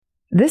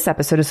This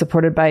episode is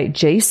supported by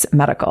Jase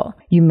Medical.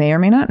 You may or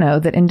may not know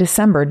that in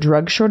December,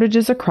 drug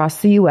shortages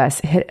across the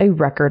U.S. hit a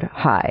record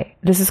high.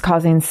 This is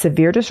causing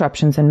severe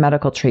disruptions in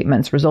medical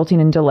treatments, resulting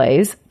in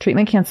delays,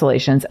 treatment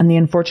cancellations, and the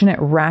unfortunate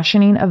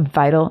rationing of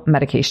vital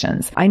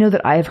medications. I know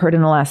that I have heard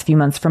in the last few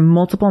months from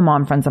multiple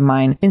mom friends of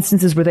mine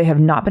instances where they have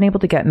not been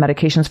able to get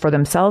medications for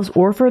themselves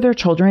or for their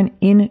children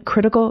in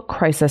critical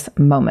crisis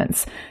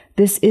moments.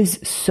 This is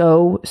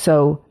so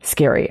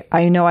scary.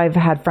 I know I've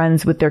had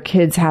friends with their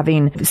kids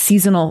having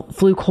seasonal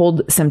flu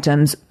cold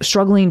symptoms,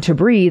 struggling to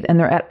breathe, and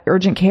they're at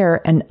urgent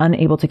care and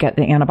unable to get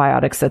the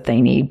antibiotics that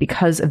they need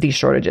because of these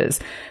shortages.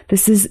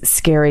 This is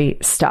scary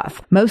stuff.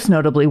 Most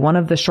notably, one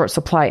of the short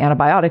supply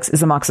antibiotics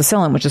is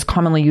amoxicillin, which is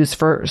commonly used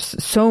for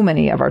so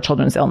many of our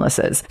children's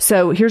illnesses.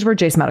 So here's where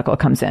Jase Medical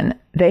comes in.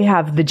 They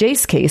have the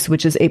Jase Case,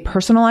 which is a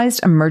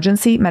personalized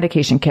emergency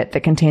medication kit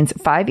that contains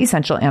 5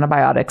 essential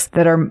antibiotics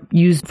that are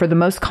used for the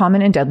most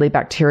common and deadly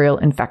bacterial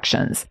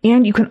infections.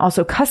 And you can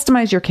also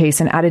customize your case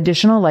and add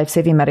additional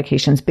life-saving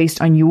medications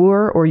based on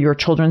your or your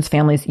children's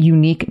family's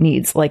unique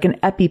needs, like an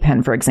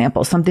EpiPen, for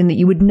example, something that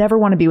you would never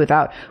want to be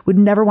without, would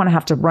never want to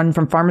have to run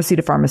from pharmacy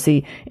to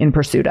pharmacy in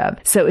pursuit of.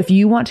 So if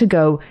you want to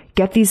go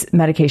get these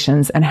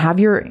medications and have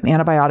your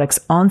antibiotics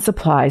on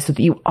supply so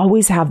that you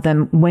always have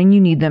them when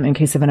you need them in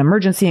case of an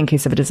emergency, in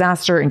case of a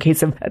disaster, in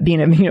case of being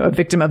a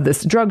victim of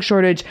this drug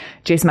shortage,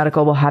 Jase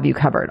Medical will have you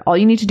covered. All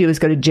you need to do is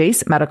go to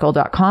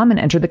jasemedical.com and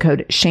enter the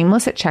code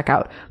shameless at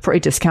checkout for a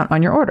discount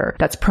on your order.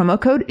 That's promo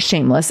code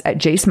shameless at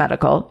Jase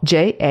Medical,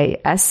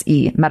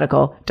 JASE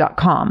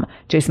medical.com,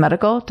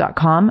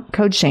 jasemedical.com,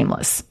 code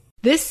shameless.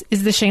 This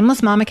is the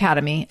Shameless Mom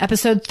Academy,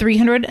 episode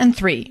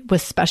 303,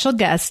 with special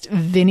guest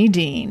Vinny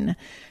Dean.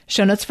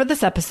 Show notes for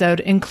this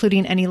episode,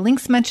 including any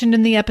links mentioned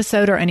in the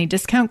episode or any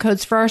discount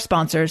codes for our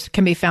sponsors,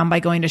 can be found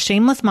by going to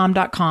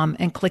shamelessmom.com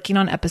and clicking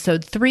on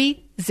episode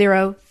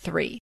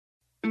 303.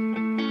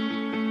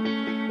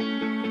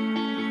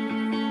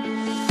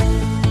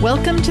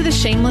 Welcome to the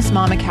Shameless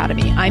Mom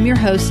Academy. I'm your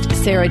host,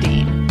 Sarah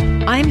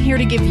Dean. I'm here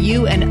to give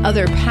you and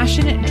other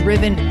passionate,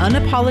 driven,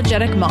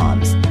 unapologetic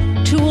moms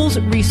tools,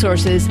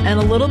 resources, and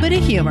a little bit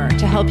of humor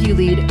to help you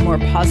lead more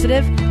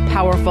positive,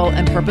 powerful,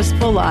 and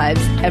purposeful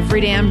lives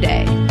every damn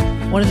day.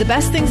 One of the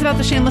best things about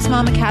the Shameless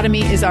Mom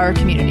Academy is our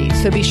community,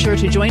 so be sure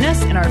to join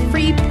us in our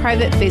free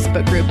private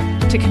Facebook group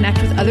to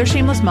connect with other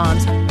shameless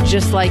moms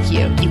just like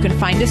you. You can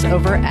find us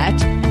over at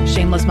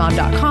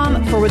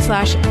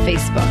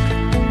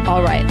shamelessmom.com/Facebook.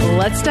 All right,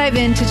 let's dive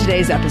into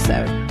today's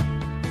episode.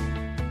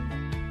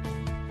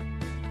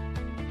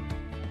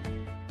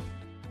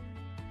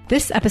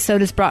 This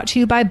episode is brought to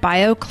you by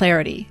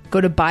BioClarity. Go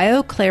to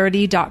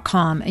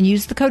bioclarity.com and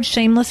use the code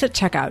shameless at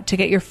checkout to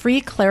get your free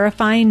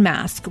clarifying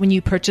mask when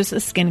you purchase a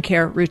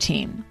skincare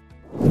routine.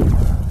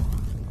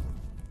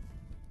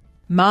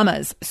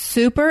 Mamas,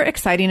 super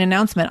exciting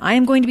announcement. I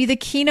am going to be the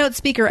keynote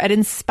speaker at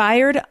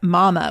Inspired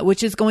Mama,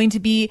 which is going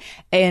to be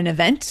an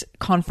event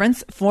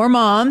conference for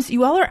moms.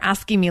 You all are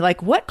asking me,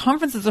 like, what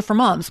conferences are for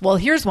moms? Well,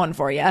 here's one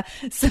for you.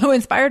 So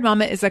Inspired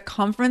Mama is a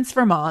conference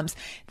for moms.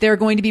 They're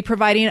going to be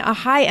providing a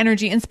high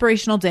energy,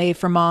 inspirational day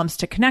for moms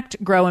to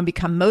connect, grow, and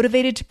become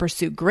motivated to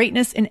pursue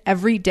greatness in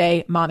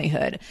everyday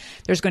mommyhood.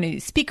 There's going to be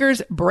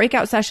speakers,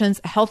 breakout sessions,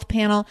 a health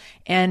panel,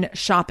 and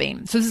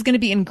shopping. So this is going to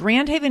be in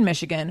Grand Haven,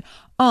 Michigan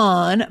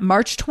on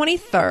March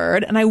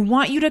 23rd, and I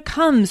want you to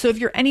come. So if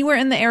you're anywhere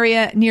in the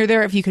area near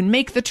there, if you can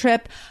make the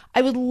trip,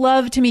 I would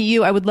love to meet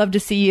you. I would love to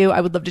see you.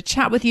 I would love to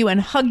chat with you and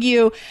hug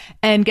you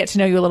and get to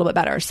know you a little bit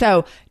better.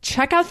 So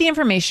check out the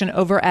information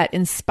over at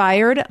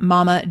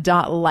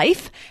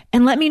inspiredmama.life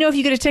and let me know if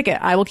you get a ticket.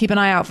 I will keep an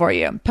eye out for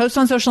you. Post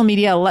on social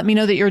media. Let me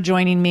know that you're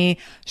joining me.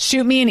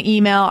 Shoot me an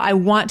email. I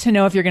want to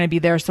know if you're going to be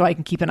there so I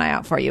can keep an eye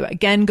out for you.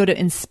 Again, go to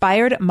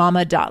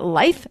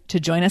inspiredmama.life to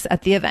join us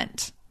at the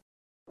event.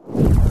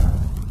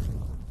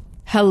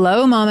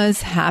 Hello,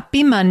 mamas.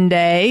 Happy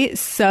Monday.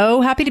 So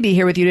happy to be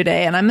here with you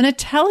today. And I'm going to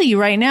tell you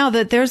right now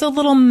that there's a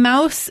little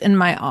mouse in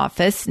my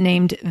office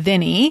named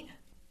Vinny.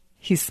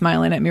 He's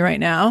smiling at me right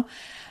now.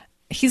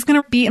 He's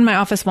going to be in my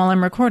office while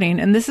I'm recording.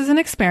 And this is an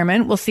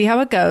experiment. We'll see how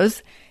it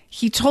goes.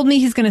 He told me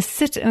he's going to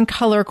sit and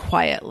color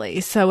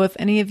quietly. So if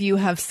any of you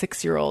have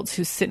 6-year-olds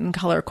who sit and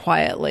color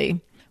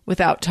quietly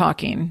without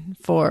talking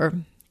for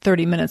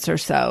 30 minutes or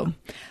so,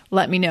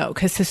 let me know,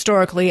 because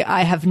historically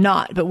I have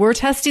not, but we're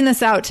testing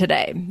this out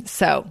today.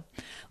 So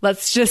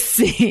let's just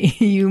see.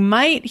 You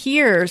might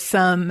hear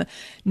some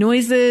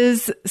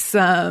noises,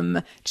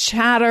 some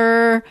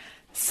chatter,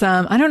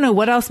 I don't know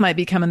what else might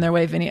be coming their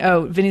way, Vinny.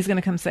 Oh, Vinny's going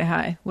to come say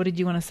hi. What did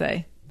you want to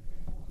say?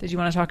 Did you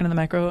want to talk into the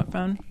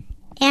microphone?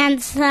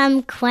 And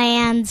some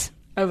crayons.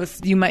 Oh,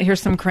 you might hear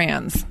some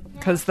crayons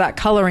because that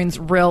coloring's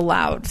real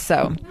loud.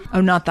 So,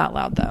 not that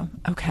loud though.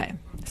 Okay.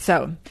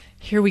 So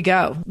here we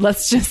go.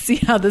 Let's just see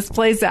how this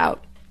plays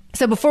out.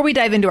 So before we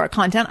dive into our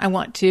content, I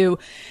want to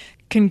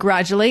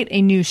congratulate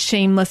a new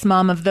Shameless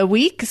Mom of the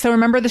Week. So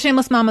remember, the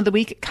Shameless Mom of the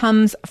Week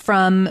comes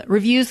from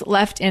reviews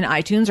left in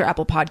iTunes or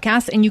Apple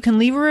Podcasts, and you can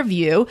leave a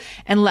review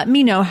and let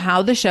me know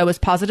how the show has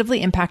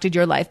positively impacted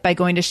your life by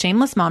going to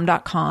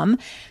shamelessmom.com/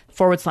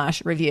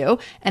 /review.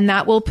 And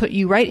that will put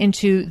you right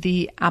into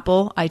the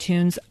Apple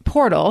iTunes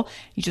portal.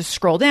 You just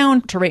scroll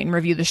down to rate and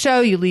review the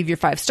show. You leave your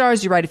 5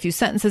 stars. You write a few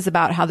sentences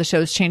about how the show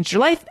has changed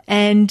your life.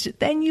 And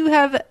then you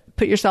have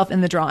put yourself in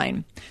the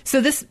drawing.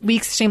 So this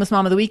week's Shameless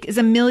Mom of the Week is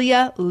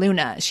Amelia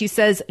Luna. She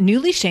says,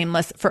 newly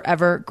shameless,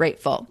 forever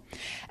grateful.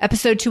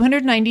 Episode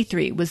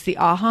 293 was the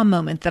aha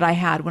moment that I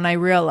had when I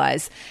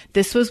realized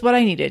this was what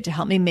I needed to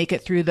help me make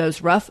it through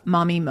those rough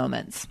mommy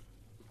moments.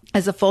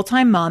 As a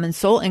full-time mom and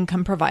sole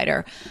income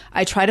provider,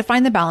 I try to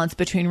find the balance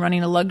between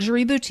running a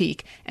luxury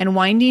boutique and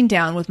winding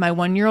down with my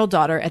 1-year-old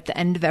daughter at the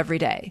end of every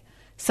day.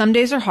 Some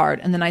days are hard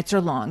and the nights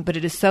are long, but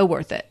it is so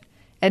worth it.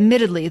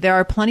 Admittedly, there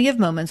are plenty of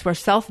moments where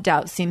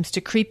self-doubt seems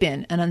to creep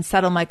in and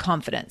unsettle my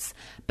confidence,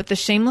 but the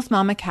Shameless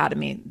Mom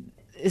Academy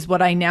is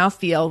what I now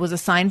feel was a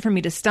sign for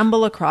me to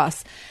stumble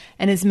across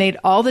and has made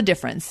all the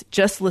difference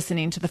just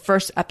listening to the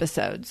first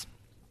episodes.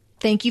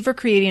 Thank you for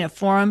creating a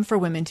forum for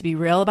women to be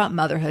real about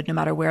motherhood no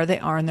matter where they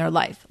are in their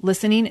life.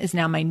 Listening is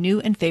now my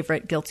new and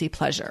favorite guilty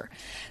pleasure.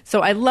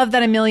 So I love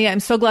that, Amelia. I'm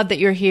so glad that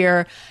you're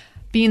here.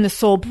 Being the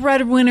sole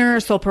breadwinner,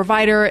 sole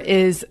provider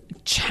is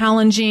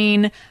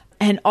challenging.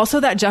 And also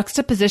that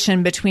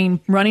juxtaposition between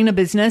running a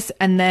business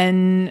and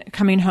then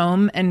coming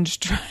home and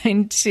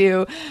trying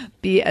to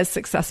be as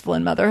successful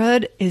in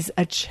motherhood is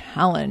a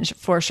challenge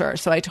for sure.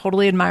 So I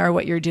totally admire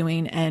what you're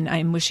doing and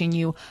I'm wishing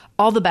you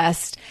all the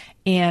best.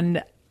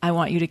 And I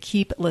want you to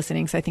keep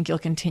listening because I think you'll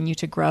continue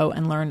to grow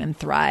and learn and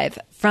thrive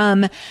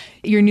from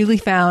your newly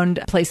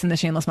found place in the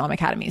Shameless Mom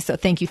Academy. So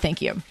thank you.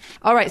 Thank you.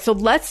 All right. So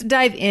let's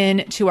dive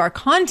into our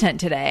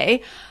content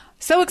today.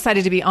 So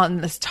excited to be on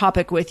this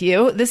topic with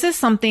you. This is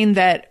something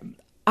that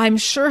I'm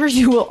sure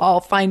you will all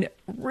find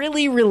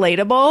really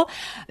relatable.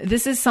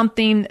 This is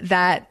something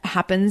that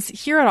happens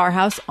here at our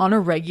house on a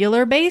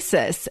regular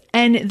basis.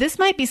 And this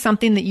might be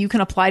something that you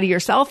can apply to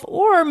yourself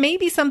or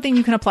maybe something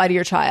you can apply to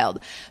your child.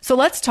 So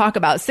let's talk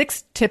about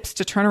 6 tips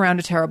to turn around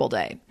a terrible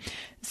day.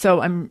 So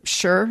I'm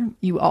sure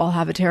you all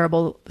have a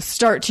terrible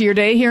start to your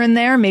day here and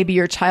there. Maybe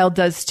your child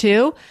does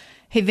too.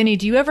 Hey, Vinny,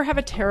 do you ever have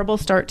a terrible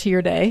start to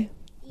your day?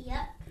 Yep.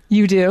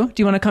 You do?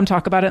 Do you want to come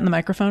talk about it in the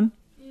microphone?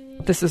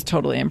 This is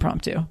totally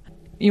impromptu.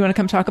 You want to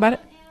come talk about it?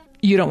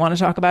 You don't want to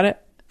talk about it?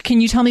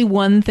 Can you tell me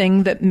one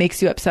thing that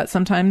makes you upset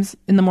sometimes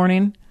in the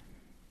morning?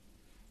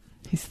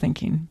 He's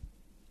thinking.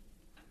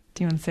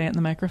 Do you want to say it in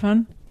the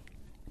microphone?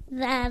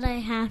 That I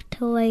have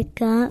to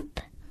wake up.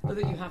 Oh,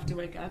 that you have to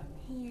wake up?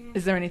 Yeah.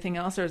 Is there anything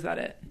else or is that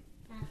it?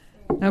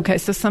 Okay,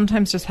 so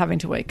sometimes just having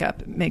to wake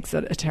up makes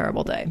it a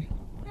terrible day.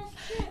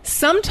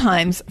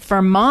 Sometimes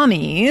for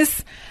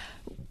mommies,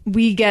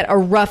 we get a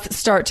rough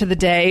start to the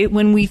day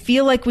when we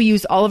feel like we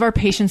use all of our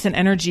patience and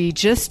energy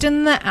just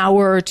in the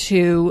hour or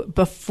two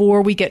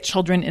before we get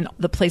children in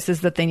the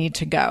places that they need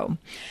to go.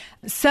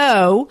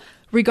 So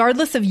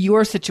regardless of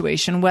your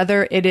situation,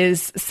 whether it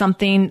is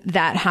something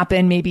that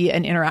happened, maybe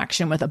an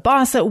interaction with a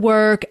boss at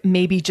work,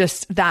 maybe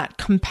just that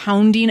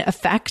compounding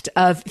effect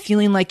of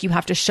feeling like you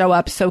have to show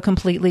up so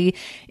completely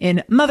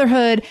in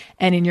motherhood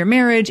and in your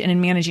marriage and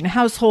in managing a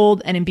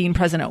household and in being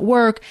present at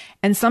work.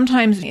 And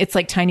sometimes it's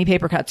like tiny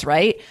paper cuts,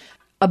 right?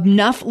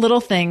 Enough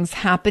little things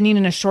happening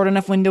in a short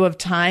enough window of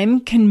time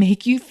can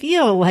make you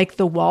feel like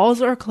the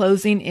walls are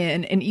closing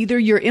in and either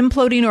you're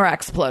imploding or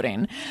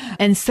exploding.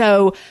 And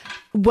so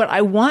what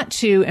I want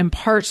to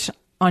impart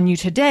on you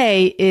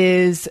today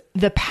is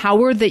the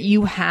power that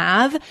you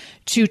have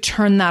to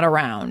turn that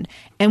around.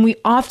 And we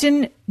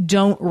often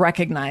don't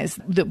recognize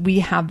that we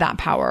have that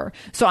power.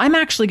 So I'm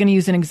actually going to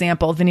use an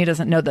example. Vinny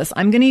doesn't know this.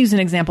 I'm going to use an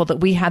example that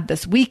we had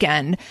this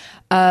weekend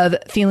of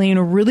feeling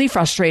really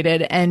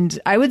frustrated. And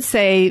I would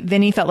say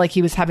Vinny felt like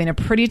he was having a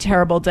pretty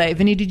terrible day.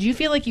 Vinny, did you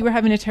feel like you were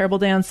having a terrible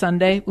day on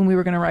Sunday when we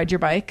were going to ride your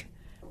bike?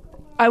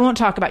 I won't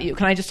talk about you.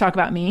 Can I just talk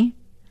about me?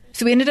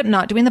 So we ended up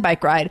not doing the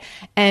bike ride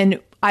and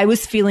I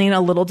was feeling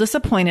a little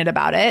disappointed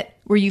about it.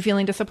 Were you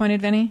feeling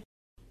disappointed, Vinny?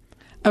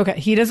 Okay.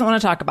 He doesn't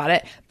want to talk about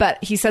it, but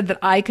he said that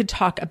I could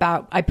talk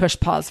about, I pushed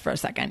pause for a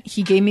second.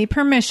 He gave me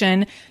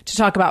permission to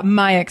talk about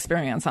my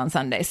experience on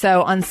Sunday.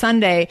 So on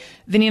Sunday,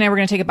 Vinny and I were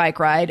going to take a bike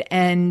ride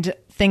and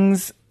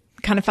things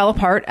kind of fell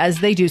apart as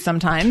they do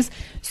sometimes.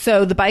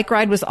 So the bike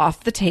ride was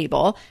off the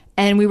table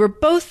and we were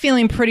both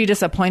feeling pretty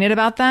disappointed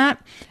about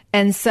that.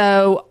 And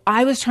so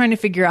I was trying to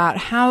figure out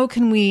how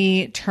can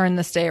we turn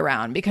this day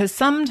around? Because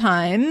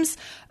sometimes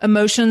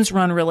emotions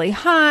run really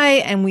high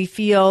and we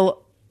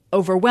feel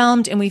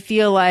overwhelmed and we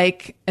feel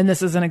like, and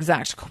this is an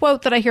exact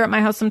quote that I hear at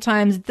my house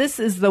sometimes, this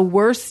is the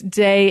worst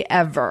day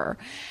ever.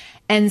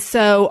 And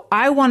so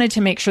I wanted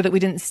to make sure that we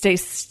didn't stay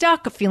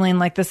stuck feeling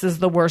like this is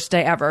the worst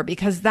day ever,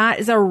 because that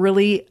is a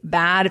really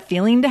bad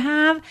feeling to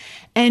have.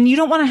 And you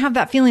don't want to have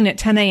that feeling at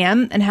 10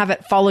 a.m. and have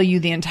it follow you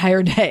the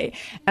entire day.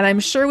 And I'm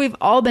sure we've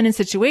all been in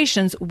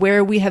situations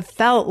where we have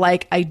felt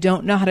like, I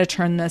don't know how to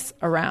turn this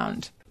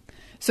around.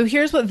 So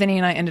here's what Vinny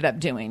and I ended up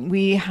doing.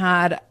 We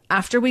had,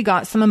 after we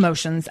got some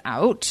emotions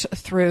out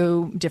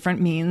through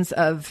different means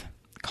of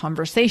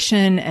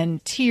conversation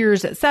and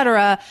tears,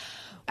 etc.,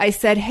 I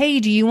said, hey,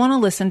 do you want to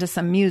listen to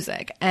some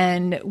music?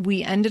 And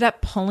we ended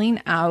up pulling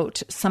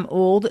out some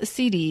old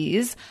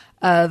CDs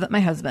of my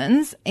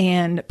husband's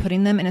and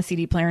putting them in a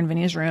CD player in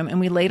Vinny's room. And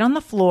we laid on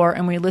the floor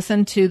and we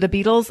listened to the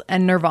Beatles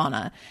and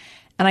Nirvana.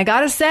 And I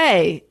gotta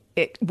say,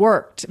 it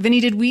worked.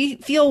 Vinny, did we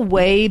feel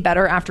way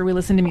better after we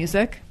listened to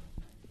music?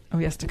 Oh,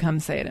 he has to come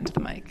say it into the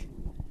mic.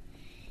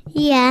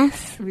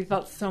 Yes. We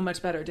felt so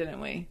much better,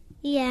 didn't we?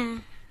 Yeah.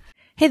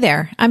 Hey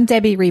there, I'm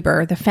Debbie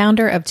Reber, the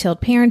founder of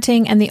Tilt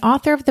Parenting and the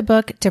author of the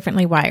book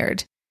Differently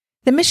Wired.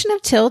 The mission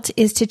of Tilt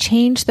is to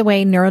change the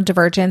way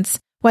neurodivergence,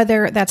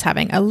 whether that's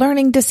having a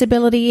learning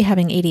disability,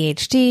 having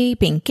ADHD,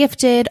 being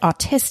gifted,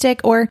 autistic,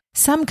 or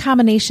some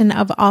combination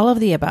of all of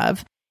the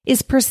above,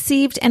 is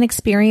perceived and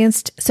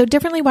experienced so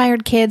differently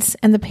wired kids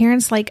and the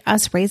parents like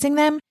us raising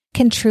them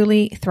can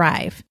truly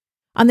thrive.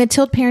 On the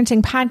Tilt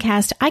Parenting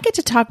podcast, I get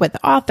to talk with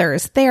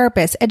authors,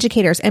 therapists,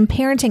 educators, and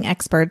parenting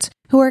experts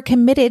who are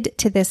committed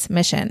to this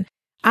mission.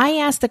 I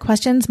ask the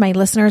questions my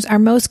listeners are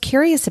most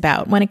curious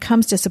about when it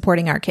comes to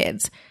supporting our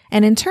kids.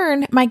 And in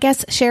turn, my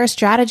guests share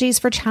strategies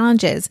for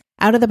challenges,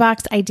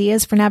 out-of-the-box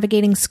ideas for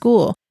navigating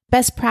school,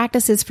 best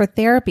practices for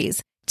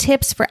therapies,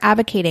 tips for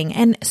advocating,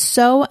 and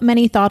so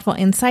many thoughtful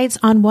insights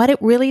on what it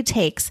really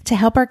takes to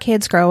help our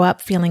kids grow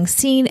up feeling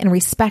seen and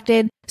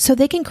respected so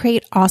they can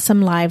create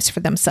awesome lives for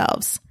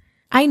themselves.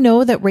 I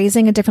know that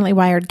raising a differently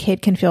wired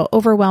kid can feel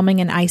overwhelming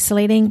and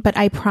isolating, but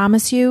I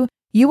promise you,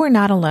 you are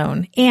not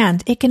alone,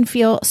 and it can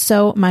feel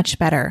so much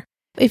better.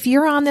 If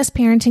you're on this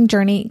parenting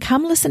journey,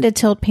 come listen to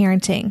Tilt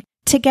Parenting.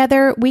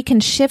 Together, we can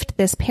shift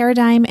this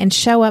paradigm and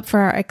show up for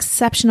our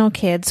exceptional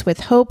kids with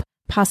hope,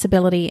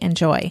 possibility, and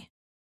joy.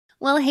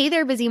 Well, hey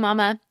there, busy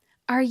mama.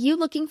 Are you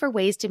looking for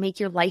ways to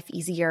make your life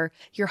easier,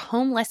 your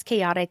home less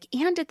chaotic,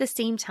 and at the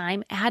same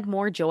time add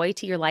more joy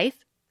to your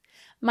life?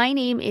 My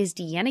name is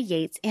Deanna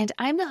Yates, and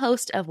I'm the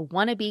host of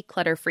Wanna Be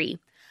Clutter-Free,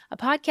 a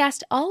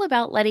podcast all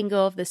about letting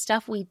go of the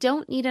stuff we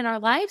don't need in our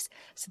lives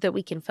so that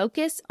we can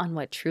focus on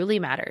what truly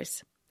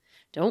matters.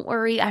 Don't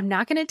worry, I'm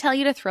not going to tell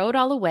you to throw it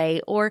all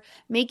away or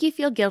make you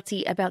feel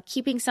guilty about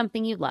keeping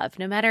something you love,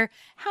 no matter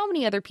how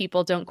many other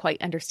people don't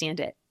quite understand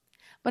it.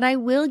 But I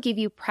will give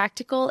you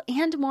practical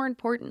and, more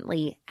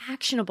importantly,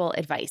 actionable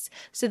advice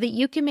so that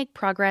you can make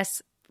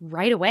progress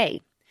right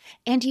away.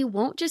 And you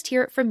won't just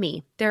hear it from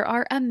me. There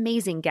are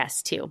amazing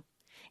guests too.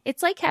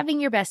 It's like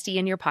having your bestie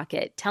in your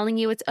pocket telling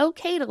you it's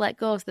okay to let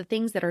go of the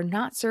things that are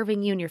not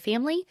serving you and your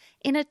family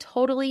in a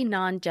totally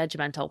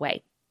non-judgmental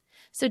way.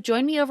 So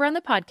join me over on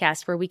the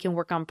podcast where we can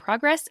work on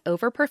progress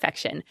over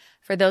perfection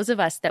for those of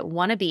us that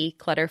want to be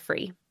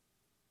clutter-free.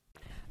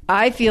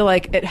 I feel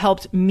like it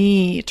helped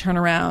me turn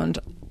around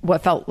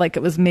what felt like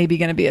it was maybe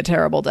going to be a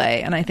terrible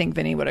day. And I think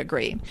Vinny would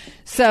agree.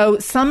 So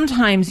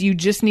sometimes you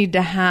just need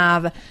to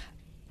have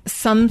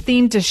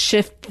something to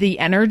shift the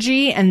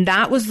energy. And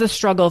that was the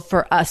struggle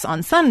for us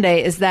on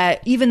Sunday, is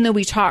that even though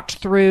we talked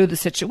through the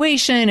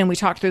situation and we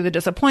talked through the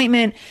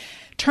disappointment,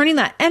 turning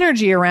that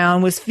energy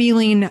around was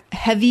feeling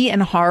heavy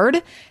and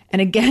hard.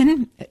 And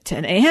again, at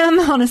 10 a.m.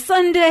 on a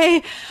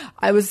Sunday,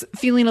 I was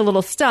feeling a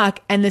little stuck.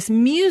 And this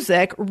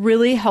music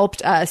really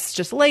helped us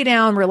just lay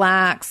down,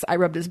 relax. I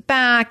rubbed his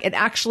back. It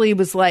actually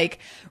was like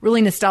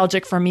really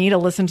nostalgic for me to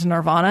listen to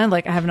Nirvana.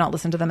 Like I have not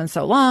listened to them in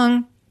so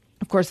long.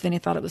 Of course, Vinny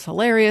thought it was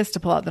hilarious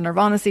to pull out the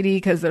Nirvana CD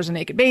because there's a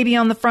naked baby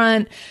on the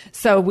front.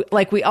 So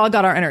we all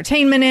got our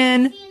entertainment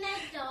in.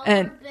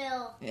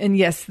 And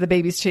yes, the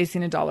baby's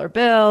chasing a dollar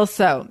bill.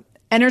 So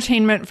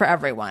entertainment for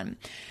everyone.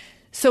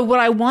 So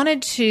what I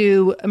wanted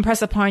to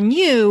impress upon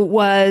you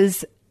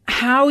was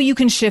how you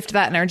can shift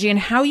that energy and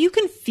how you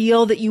can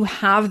feel that you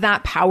have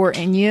that power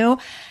in you.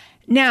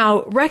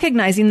 Now,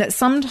 recognizing that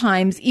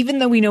sometimes, even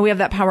though we know we have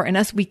that power in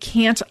us, we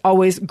can't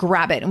always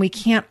grab it and we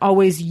can't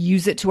always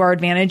use it to our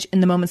advantage in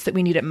the moments that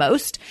we need it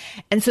most.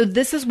 And so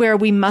this is where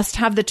we must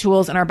have the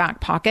tools in our back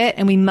pocket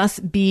and we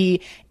must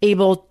be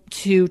able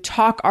to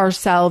talk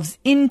ourselves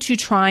into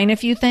trying a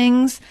few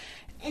things.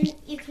 And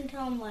you can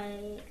tell them why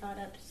I got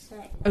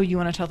upset. Oh, you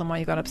want to tell them why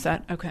you got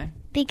upset? Okay.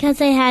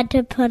 Because I had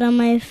to put on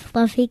my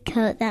fluffy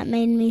coat that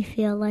made me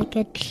feel like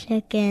a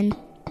chicken.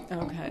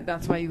 Okay,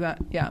 that's why you got,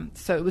 yeah.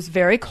 So it was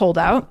very cold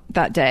out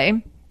that day.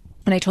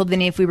 And I told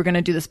Vinny if we were going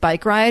to do this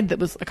bike ride that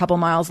was a couple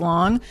miles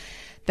long,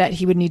 that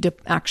he would need to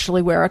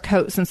actually wear a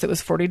coat since it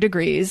was 40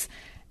 degrees.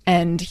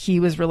 And he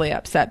was really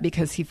upset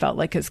because he felt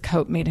like his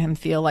coat made him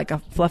feel like a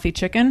fluffy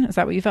chicken. Is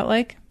that what you felt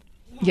like?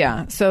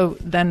 Yeah. So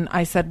then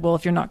I said, well,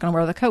 if you're not going to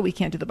wear the coat, we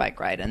can't do the bike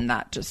ride. And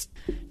that just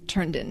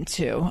turned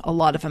into a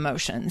lot of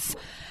emotions.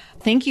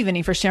 Thank you,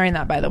 Vinny, for sharing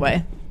that, by the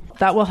way.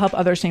 That will help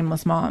other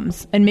shameless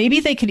moms. And maybe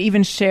they could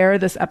even share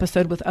this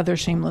episode with other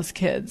shameless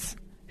kids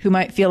who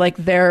might feel like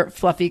their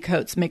fluffy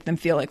coats make them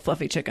feel like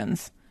fluffy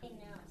chickens.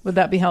 Would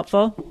that be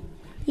helpful?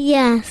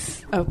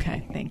 Yes.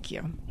 Okay, thank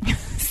you.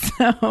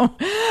 So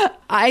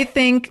I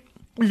think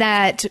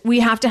that we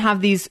have to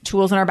have these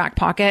tools in our back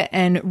pocket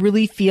and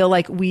really feel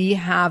like we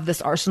have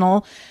this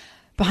arsenal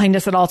behind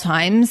us at all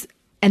times.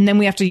 And then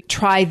we have to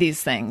try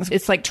these things.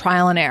 It's like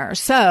trial and error.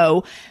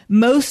 So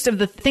most of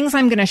the things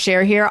I'm going to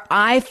share here,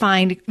 I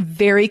find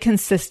very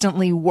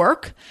consistently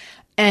work.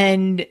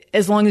 and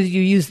as long as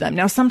you use them.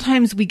 Now,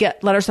 sometimes we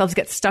let ourselves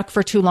get stuck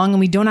for too long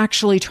and we don't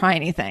actually try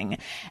anything.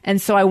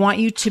 And so I want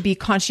you to be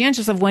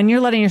conscientious of when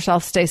you're letting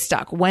yourself stay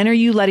stuck. When are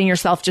you letting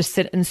yourself just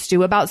sit and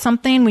stew about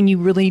something when you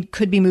really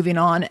could be moving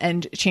on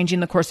and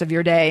changing the course of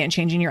your day and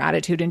changing your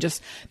attitude and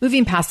just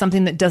moving past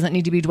something that doesn't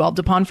need to be dwelled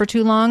upon for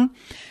too long?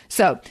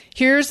 So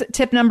here's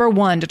tip number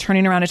 1 to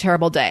turning around a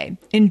terrible day.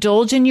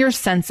 Indulge in your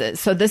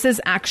senses. So this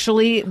is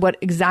actually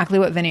exactly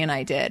what Vinny and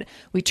I did.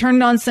 We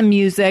turned on some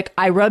music.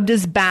 I rubbed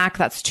his back.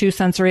 That's 2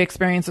 sensory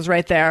experiences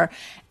right there.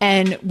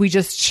 And we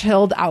just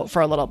chilled out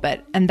for a little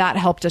bit. And that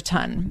helped a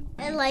ton.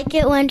 I like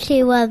it when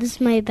she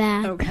rubs my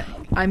back. Okay.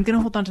 I'm going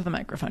to hold on to the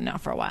microphone now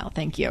for a while.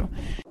 Thank you.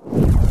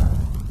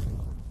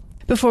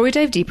 Before we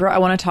dive deeper, I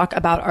want to talk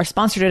about our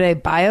sponsor today,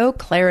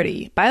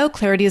 BioClarity.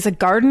 BioClarity is a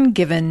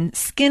garden-given,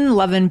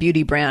 skin-loving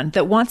beauty brand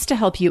that wants to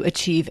help you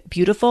achieve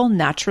beautiful,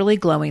 naturally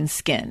glowing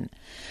skin.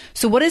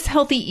 So what does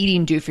healthy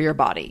eating do for your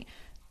body?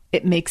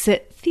 It makes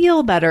it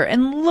feel better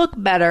and look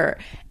better.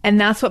 And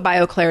that's what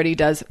BioClarity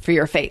does for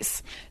your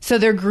face. So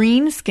their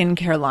green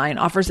skincare line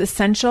offers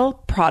essential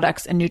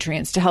products and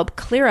nutrients to help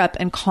clear up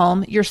and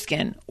calm your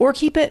skin or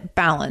keep it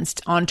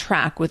balanced on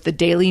track with the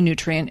daily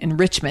nutrient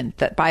enrichment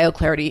that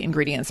BioClarity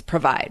ingredients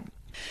provide.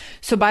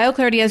 So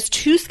BioClarity has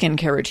 2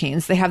 skincare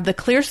routines. They have the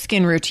Clear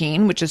Skin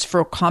routine, which is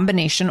for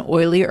combination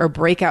oily or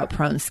breakout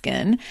prone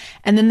skin.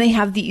 And then they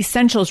have the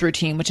Essentials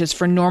routine, which is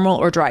for normal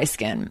or dry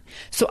skin.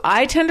 So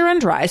I tend to run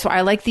dry, so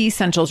I like the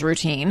Essentials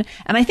routine.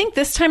 And I think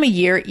this time of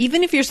year,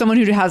 even if you're someone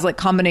who has like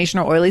combination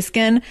or oily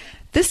skin,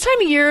 this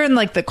time of year in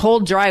like the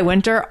cold, dry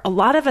winter, a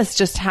lot of us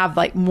just have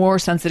like more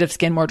sensitive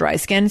skin, more dry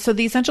skin. So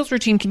the Essentials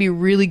routine can be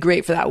really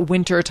great for that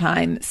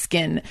wintertime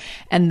skin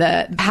and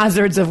the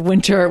hazards of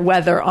winter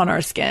weather on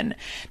our skin.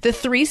 The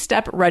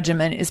 3-step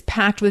regimen is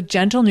packed with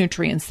gentle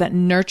nutrients that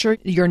nurture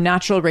your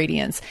natural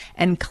radiance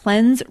and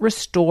cleanse,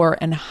 restore,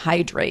 and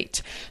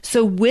hydrate.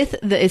 So with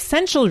the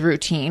Essentials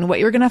routine, what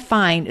you're going to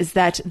find is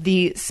that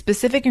the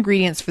specific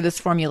ingredients for this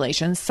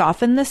formulation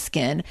soften the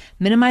skin,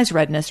 minimize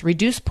redness,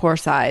 reduce pore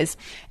size,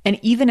 and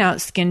even out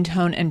skin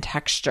tone and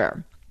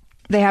texture.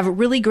 They have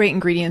really great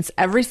ingredients.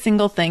 Every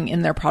single thing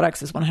in their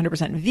products is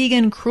 100%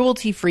 vegan,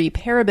 cruelty-free,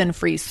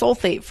 paraben-free,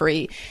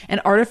 sulfate-free,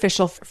 and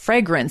artificial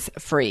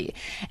fragrance-free.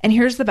 And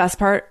here's the best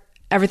part.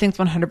 Everything's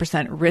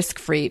 100%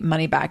 risk-free,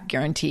 money-back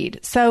guaranteed.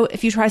 So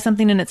if you try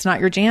something and it's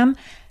not your jam,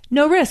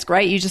 no risk,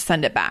 right? You just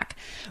send it back.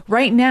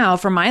 Right now,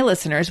 for my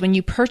listeners, when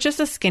you purchase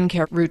a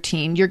skincare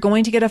routine, you're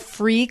going to get a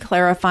free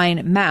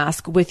clarifying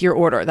mask with your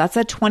order. That's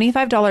a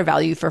 $25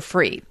 value for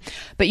free.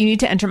 But you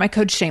need to enter my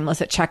code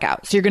shameless at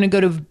checkout. So you're going to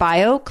go to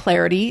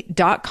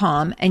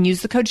bioclarity.com and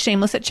use the code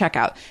shameless at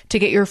checkout to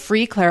get your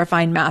free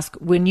clarifying mask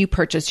when you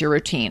purchase your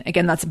routine.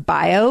 Again, that's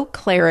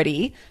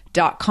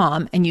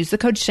bioclarity.com and use the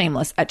code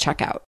shameless at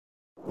checkout.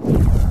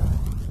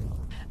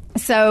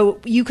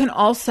 So you can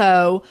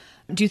also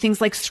do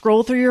things like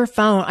scroll through your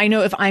phone. I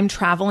know if I'm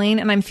traveling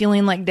and I'm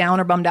feeling like down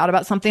or bummed out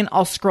about something,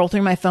 I'll scroll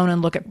through my phone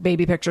and look at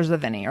baby pictures of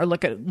Vinny or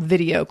look at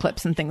video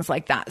clips and things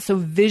like that. So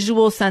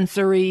visual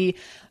sensory,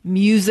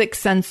 music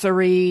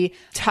sensory,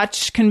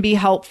 touch can be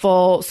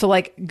helpful. So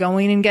like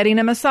going and getting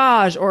a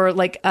massage or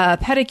like a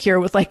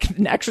pedicure with like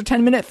an extra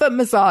 10-minute foot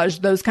massage,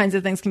 those kinds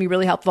of things can be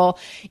really helpful.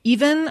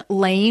 Even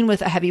laying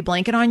with a heavy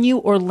blanket on you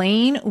or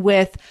laying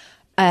with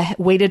a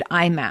weighted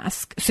eye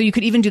mask. So you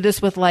could even do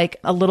this with like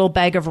a little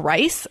bag of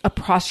rice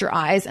across your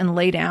eyes and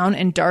lay down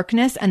in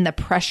darkness, and the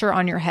pressure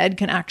on your head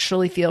can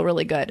actually feel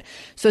really good.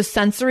 So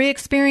sensory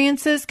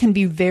experiences can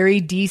be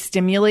very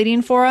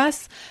de-stimulating for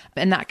us,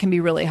 and that can be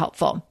really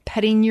helpful.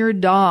 Petting your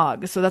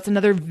dog. So that's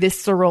another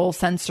visceral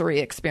sensory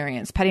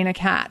experience. Petting a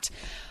cat,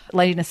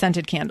 lighting a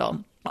scented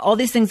candle. All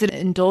these things that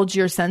indulge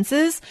your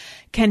senses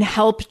can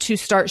help to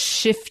start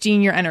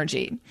shifting your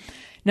energy.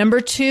 Number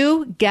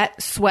 2,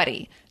 get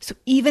sweaty. So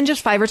even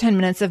just 5 or 10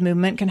 minutes of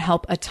movement can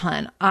help a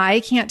ton. I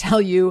can't tell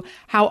you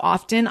how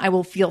often I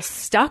will feel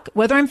stuck,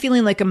 whether I'm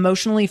feeling like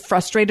emotionally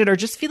frustrated or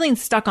just feeling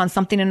stuck on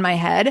something in my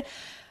head.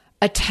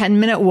 A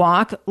 10-minute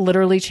walk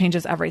literally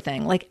changes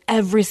everything, like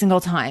every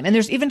single time. And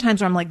there's even times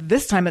where I'm like,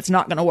 this time it's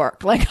not going to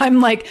work. Like I'm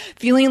like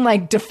feeling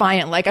like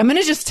defiant, like I'm going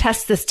to just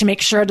test this to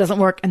make sure it doesn't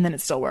work. And then it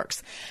still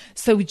works.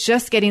 So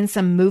just getting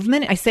some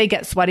movement, I say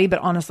get sweaty, but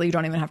honestly, you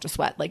don't even have to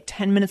sweat. Like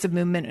 10 minutes of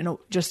movement and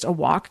just a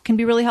walk can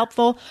be really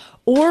helpful.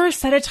 Or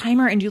set a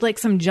timer and do like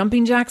some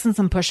jumping jacks and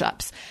some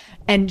push-ups.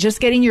 And just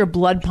getting your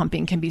blood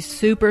pumping can be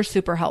super,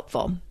 super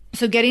helpful.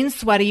 So getting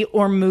sweaty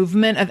or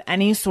movement of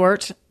any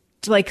sort,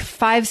 like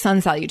 5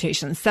 sun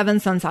salutations, 7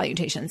 sun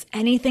salutations,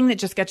 anything that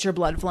just gets your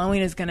blood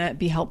flowing is going to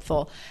be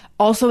helpful.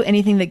 Also,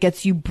 anything that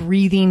gets you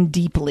breathing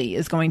deeply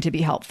is going to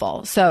be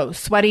helpful. So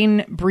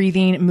sweating,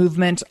 breathing,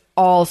 movement,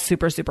 all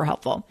super, super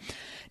helpful.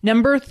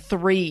 Number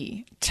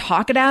 3,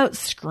 talk it out,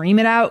 scream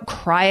it out,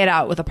 cry it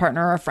out with a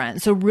partner or a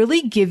friend. So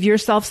really give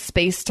yourself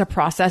space to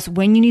process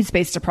when you need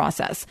space to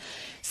process.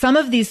 Some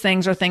of these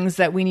things are things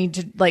that we need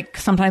to, like,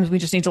 sometimes we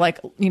just need to, like,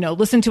 you know,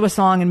 listen to a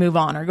song and move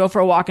on, or go for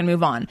a walk and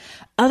move on.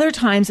 Other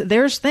times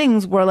there's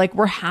things where, like,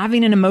 we're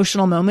having an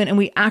emotional moment and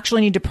we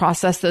actually need to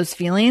process those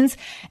feelings,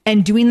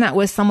 and doing that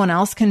with someone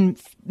else can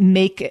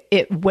make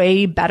it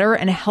way better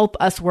and help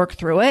us work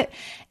through it.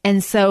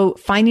 And so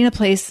finding a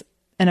place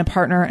and a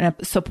partner and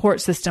a support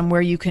system where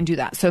you can do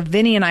that. So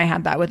Vinny and I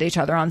had that with each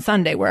other on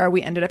Sunday, where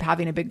we ended up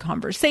having a big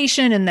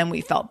conversation, and then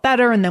we felt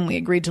better, and then we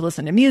agreed to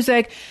listen to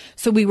music.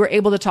 So we were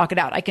able to talk it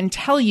out. I can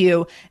tell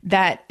you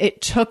that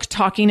it took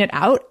talking it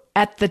out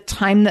at the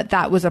time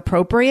that was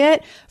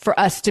appropriate for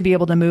us to be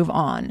able to move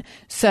on.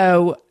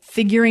 So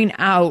figuring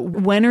out,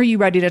 when are you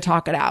ready to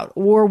talk it out?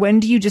 Or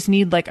when do you just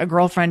need, like, a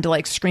girlfriend to,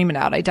 like, scream it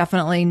out? I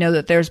definitely know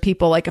that there's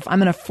people, like, if I'm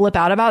going to flip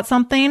out about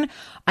something,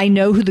 I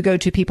know who the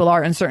go-to people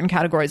are in certain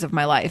categories of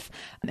my life.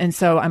 And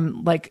so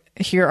I'm like,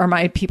 here are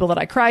my people that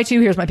I cry to.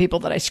 Here's my people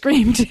that I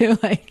scream to,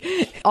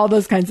 like, all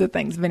those kinds of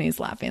things. Vinny's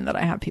laughing that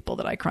I have people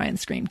that I cry and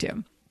scream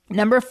to.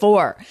 Number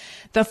 4,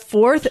 the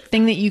fourth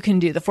thing that you can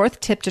do, the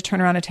fourth tip to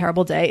turn around a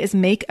terrible day, is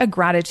make a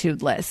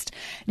gratitude list.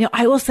 Now,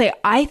 I will say,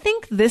 I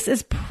think this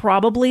is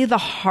probably the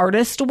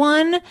hardest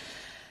one,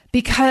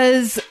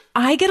 because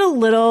I get a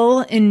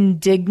little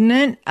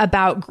indignant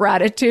about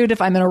gratitude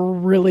if I'm in a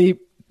really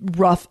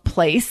rough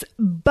place.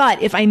 But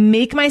if I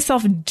make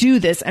myself do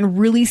this and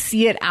really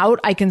see it out,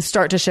 I can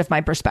start to shift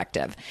my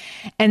perspective.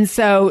 And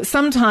so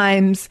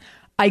sometimes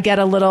I get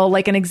a little,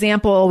 like, an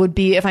example would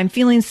be if I'm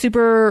feeling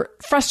super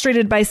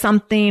frustrated by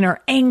something or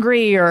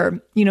angry, or,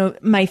 you know,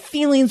 my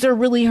feelings are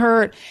really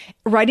hurt,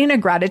 writing a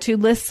gratitude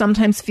list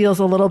sometimes feels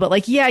a little bit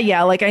like,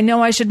 yeah, like, I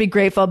know I should be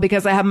grateful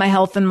because I have my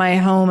health and my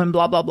home and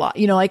blah, blah, blah.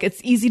 You know, like, it's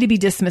easy to be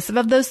dismissive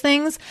of those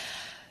things.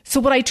 So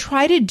what I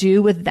try to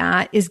do with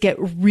that is get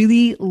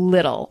really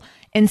little.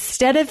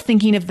 Instead of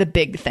thinking of the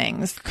big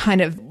things,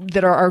 kind of,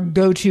 that are our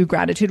go-to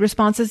gratitude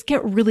responses,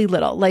 get really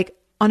little. Like,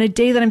 on a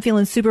day that I'm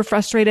feeling super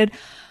frustrated,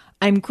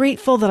 I'm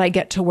grateful that I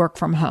get to work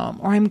from home,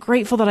 or I'm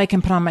grateful that I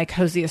can put on my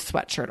coziest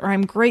sweatshirt, or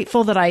I'm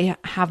grateful that I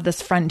have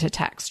this friend to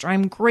text, or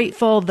I'm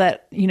grateful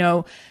that, you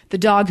know, the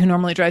dog who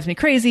normally drives me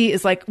crazy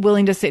is, like,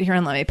 willing to sit here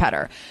and let me pet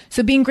her.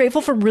 So being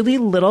grateful for really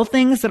little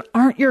things that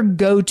aren't your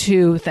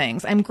go-to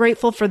things. I'm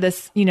grateful for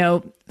this, you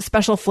know,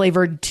 special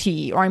flavored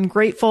tea, or I'm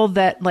grateful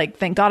that, like,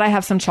 thank God I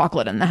have some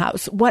chocolate in the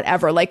house,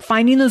 whatever. Like,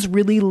 finding those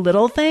really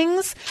little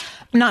things,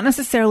 not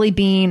necessarily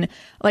being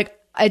like,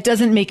 it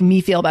doesn't make me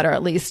feel better,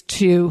 at least,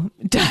 to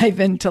dive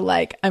into,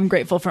 like, I'm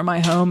grateful for my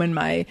home and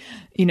my,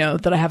 you know,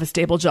 that I have a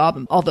stable job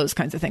and all those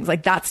kinds of things.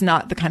 Like, that's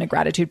not the kind of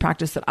gratitude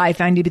practice that I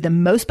find to be the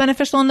most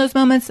beneficial in those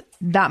moments.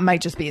 That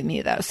might just be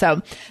me, though.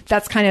 So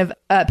that's kind of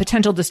a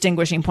potential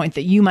distinguishing point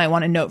that you might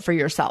want to note for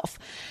yourself.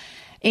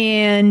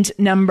 And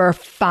number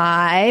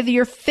 5,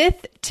 your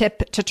fifth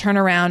tip to turn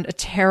around a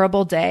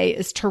terrible day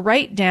is to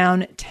write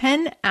down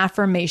 10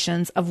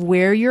 affirmations of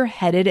where you're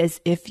headed as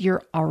if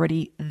you're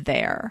already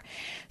there.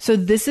 So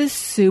this is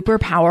super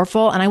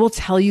powerful. And I will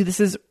tell you,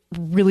 this is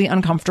really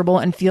uncomfortable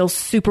and feels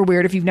super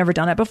weird if you've never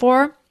done it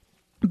before,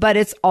 but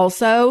it's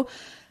also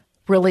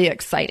really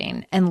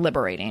exciting and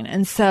liberating.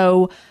 And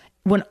so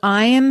when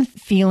I am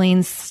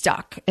feeling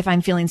stuck, if I'm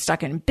feeling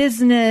stuck in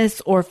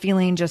business, or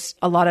feeling just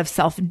a lot of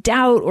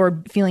self-doubt,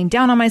 or feeling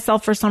down on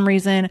myself for some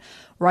reason,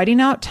 writing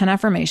out 10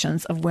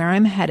 affirmations of where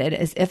I'm headed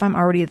as if I'm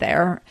already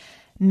there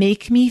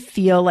make me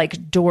feel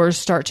like doors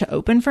start to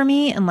open for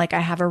me, and like I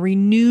have a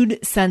renewed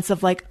sense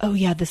of, like, oh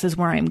yeah, this is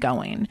where I'm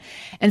going.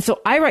 And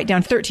so I write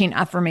down 13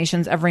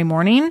 affirmations every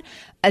morning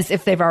as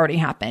if they've already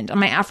happened. And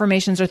my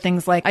affirmations are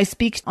things like, I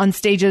speak on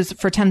stages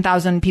for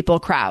 10,000 people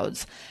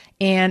crowds,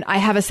 and I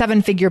have a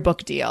 7-figure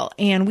book deal,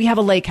 and we have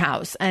a lake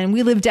house, and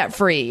we live debt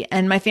free,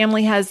 and my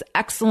family has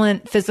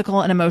excellent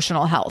physical and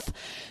emotional health.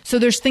 So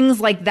there's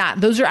things like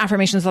that. Those are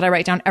affirmations that I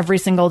write down every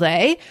single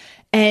day.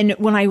 And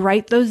when I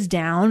write those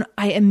down,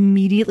 I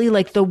immediately,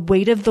 like, the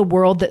weight of the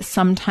world that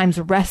sometimes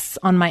rests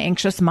on my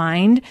anxious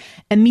mind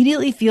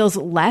immediately feels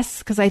less,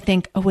 because I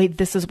think, oh wait,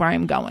 this is where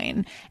I'm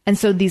going. And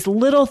so these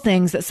little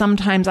things that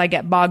sometimes I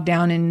get bogged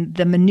down in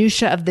the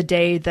minutia of the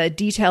day, the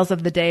details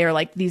of the day, or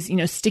like these, you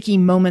know, sticky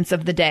moments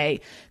of the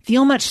day,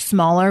 feel much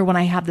smaller when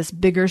I have this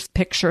bigger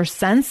picture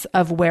sense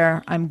of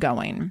where I'm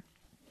going.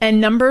 And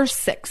number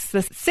 6,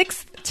 the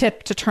sixth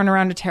tip to turn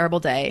around a terrible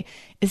day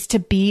is to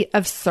be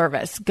of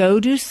service. Go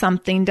do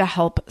something to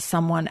help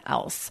someone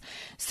else.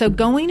 So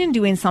going and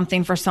doing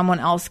something for someone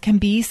else can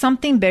be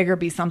something big or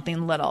be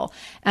something little.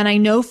 And I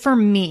know for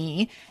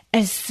me,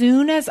 as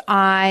soon as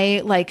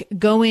I, like,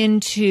 go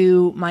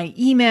into my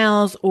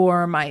emails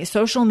or my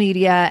social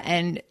media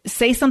and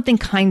say something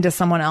kind to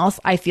someone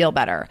else, I feel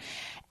better.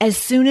 As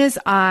soon as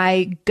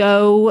I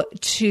go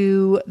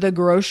to the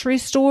grocery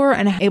store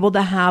and I'm able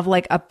to have,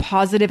 like, a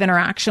positive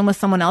interaction with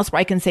someone else where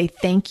I can say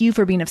thank you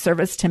for being of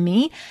service to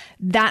me,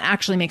 that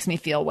actually makes me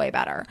feel way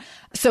better.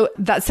 So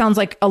that sounds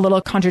like a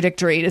little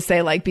contradictory to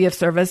say, like, be of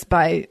service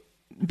by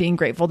being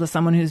grateful to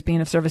someone who's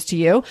being of service to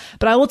you.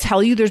 But I will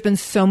tell you, there's been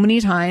so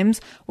many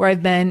times where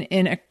I've been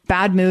in a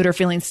bad mood or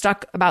feeling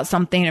stuck about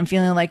something and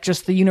feeling like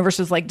just the universe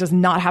is like, does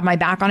not have my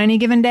back on any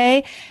given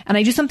day. And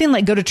I do something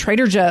like go to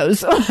Trader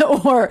Joe's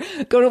or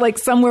go to like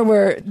somewhere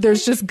where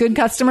there's just good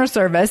customer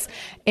service.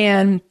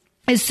 And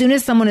as soon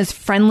as someone is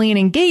friendly and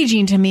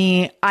engaging to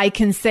me, I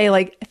can say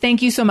like,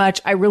 thank you so much.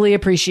 I really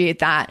appreciate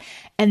that.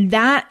 And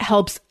that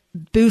helps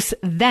boost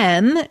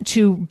them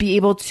to be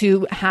able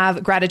to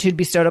have gratitude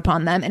bestowed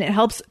upon them. And it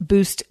helps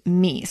boost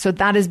me. So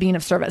that is being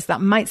of service.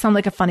 That might sound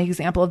like a funny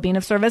example of being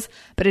of service,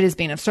 but it is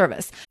being of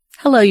service.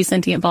 Hello, you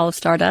sentient ball of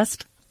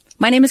stardust.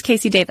 My name is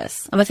Casey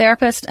Davis. I'm a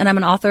therapist and I'm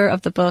an author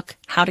of the book,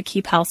 How to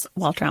Keep House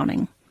While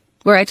Drowning,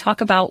 where I talk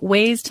about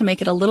ways to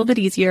make it a little bit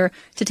easier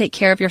to take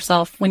care of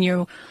yourself when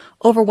you're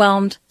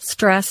overwhelmed,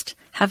 stressed,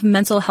 have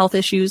mental health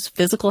issues,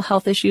 physical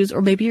health issues,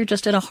 or maybe you're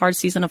just in a hard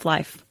season of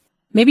life.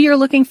 Maybe you're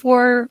looking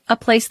for a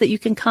place that you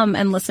can come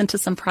and listen to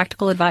some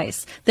practical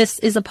advice. This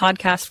is a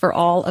podcast for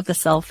all of the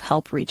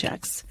self-help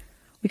rejects.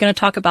 We're going to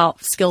talk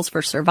about skills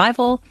for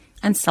survival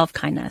and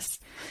self-kindness.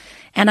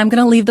 And I'm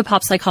going to leave the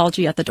pop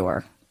psychology at the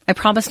door. I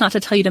promise not to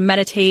tell you to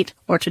meditate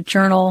or to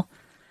journal.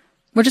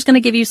 We're just going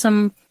to give you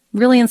some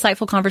really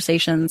insightful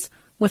conversations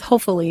with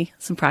hopefully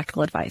some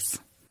practical advice.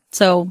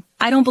 So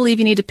I don't believe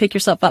you need to pick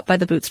yourself up by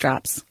the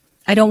bootstraps.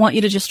 I don't want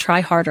you to just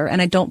try harder,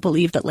 and I don't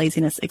believe that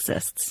laziness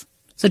exists.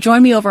 So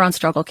join me over on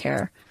Struggle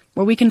Care,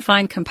 where we can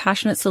find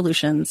compassionate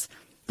solutions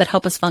that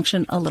help us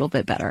function a little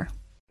bit better.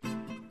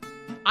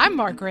 I'm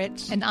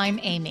Margaret. And I'm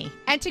Amy.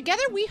 And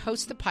together we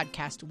host the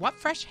podcast, What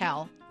Fresh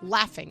Hell?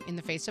 Laughing in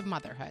the Face of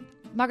Motherhood.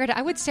 Margaret,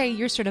 I would say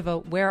you're sort of a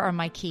where are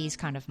my keys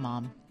kind of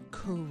mom.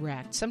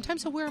 Correct.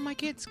 Sometimes a where are my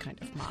kids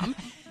kind of mom.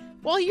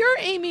 Well, you're,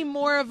 Amy,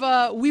 more of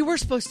a we were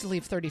supposed to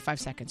leave 35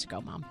 seconds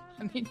ago, mom.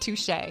 I mean,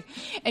 touche.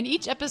 In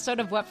each episode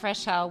of What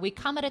Fresh Hell, we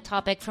come at a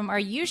topic from our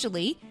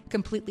usually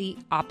completely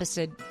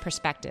opposite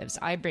perspectives.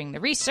 I bring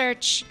the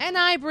research. And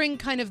I bring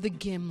kind of the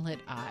gimlet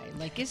eye.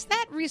 Like, is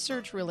that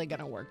research really going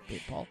to work,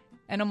 people?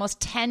 And almost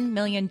 10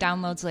 million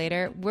downloads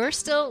later, we're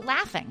still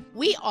laughing.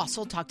 We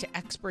also talk to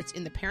experts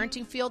in the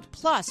parenting field,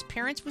 plus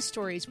parents with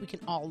stories we can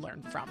all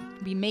learn from.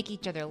 We make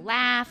each other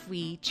laugh,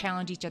 we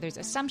challenge each other's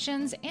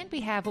assumptions, and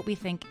we have what we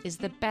think is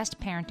the best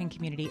parenting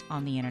community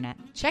on the internet.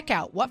 Check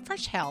out What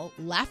Fresh Hell?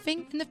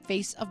 Laughing in the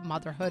Face of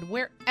Motherhood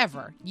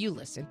wherever you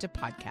listen to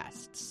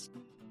podcasts.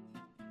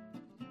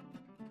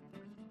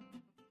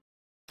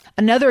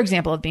 Another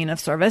example of being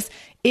of service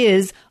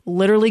is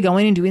literally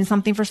going and doing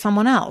something for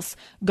someone else,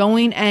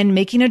 going and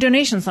making a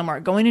donation somewhere,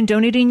 going and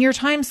donating your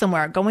time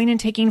somewhere, going and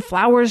taking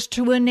flowers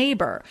to a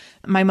neighbor.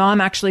 My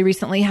mom actually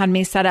recently had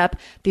me set up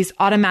these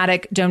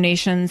automatic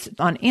donations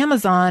on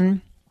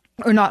Amazon,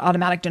 or not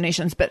automatic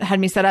donations, but had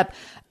me set up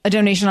a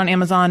donation on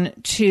Amazon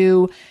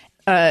to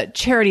a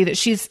charity that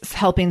she's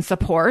helping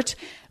support,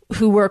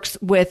 who works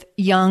with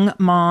young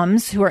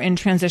moms who are in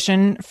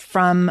transition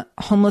from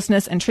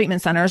homelessness and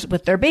treatment centers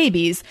with their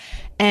babies.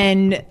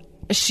 And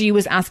she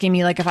was asking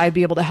me like if I'd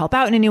be able to help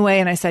out in any way.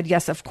 And I said,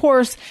 yes, of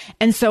course.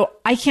 And so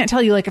I can't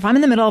tell you, like, if I'm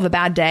in the middle of a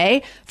bad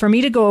day, for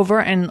me to go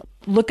over and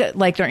look at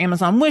like their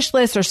Amazon wish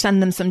list or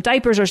send them some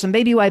diapers or some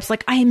baby wipes,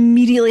 like I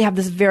immediately have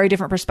this very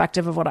different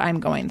perspective of what I'm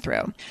going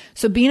through.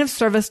 So being of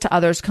service to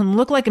others can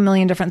look like a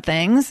million different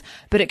things,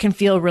 but it can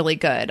feel really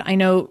good. I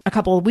know a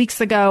couple of weeks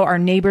ago, our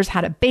neighbors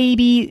had a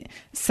baby.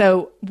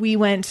 So we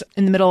went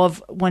in the middle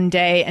of one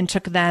day and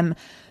took them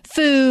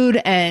food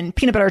and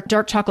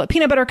dark chocolate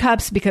peanut butter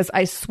cups, because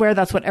I swear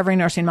that's what every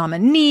nursing mama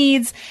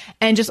needs,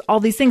 and just all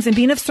these things. And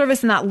being of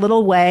service in that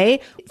little way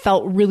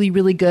felt really,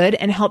 really good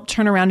and helped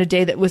turn around a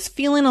day that was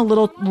feeling a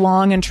little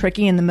long and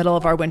tricky in the middle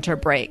of our winter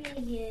break.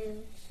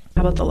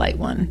 How about the light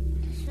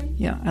one?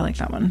 Yeah, I like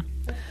that one.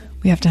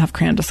 We have to have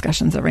crayon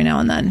discussions every now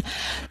and then.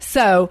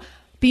 So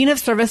being of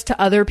service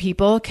to other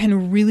people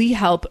can really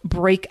help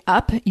break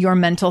up your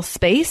mental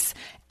space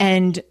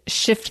and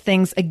shift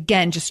things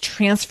again, just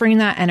transferring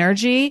that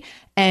energy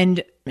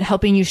and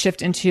helping you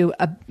shift into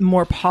a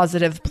more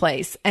positive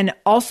place. And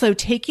also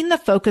taking the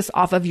focus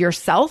off of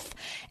yourself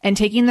and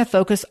taking the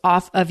focus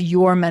off of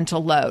your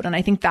mental load. And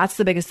I think that's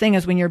the biggest thing,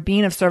 is when you're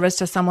being of service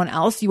to someone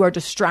else, you are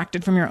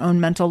distracted from your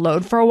own mental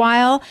load for a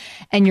while,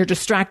 and you're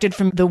distracted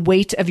from the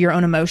weight of your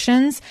own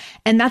emotions.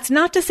 And that's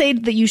not to say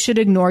that you should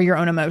ignore your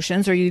own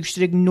emotions or you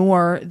should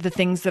ignore the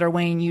things that are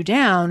weighing you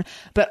down,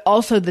 but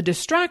also the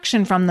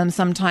distraction from them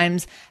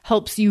sometimes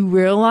helps you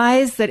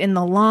realize that in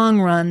the long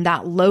run,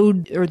 that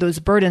load or those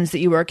burdens that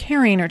you were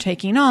carrying or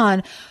taking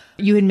on,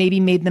 you had maybe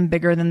made them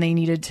bigger than they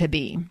needed to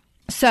be.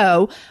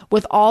 So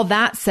with all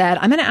that said,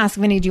 I'm going to ask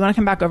Vinny, do you want to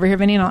come back over here,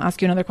 Vinny, and I'll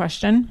ask you another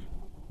question?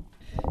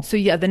 So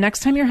yeah, the next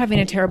time you're having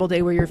a terrible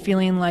day where you're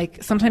feeling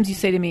like, sometimes you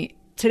say to me,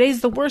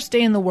 today's the worst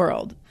day in the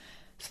world.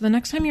 So the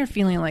next time you're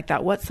feeling like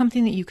that, what's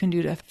something that you can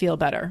do to feel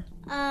better?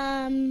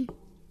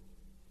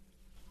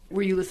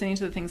 Were you listening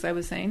to the things I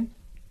was saying?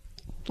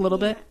 A little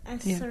bit?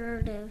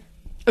 Assertive.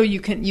 Yeah. Oh,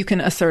 you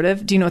can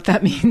assertive. Do you know what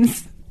that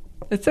means?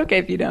 It's okay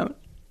if you don't.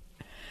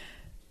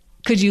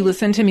 Could you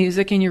listen to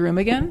music in your room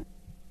again?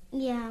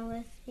 Yeah,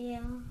 with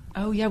you.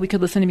 Oh, yeah, we could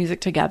listen to music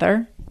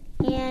together.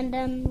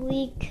 and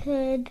we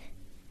could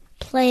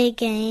play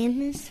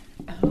games.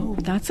 Oh,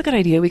 that's a good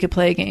idea. We could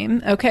play a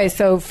game. Okay,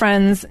 so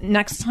friends,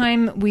 next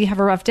time we have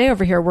a rough day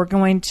over here, we're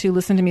going to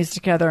listen to music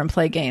together and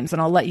play games,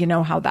 and I'll let you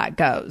know how that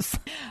goes.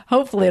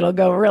 Hopefully it'll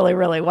go really,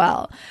 really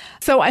well.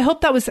 So I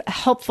hope that was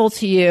helpful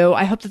to you.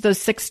 I hope that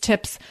those 6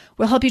 tips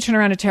will help you turn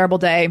around a terrible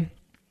day.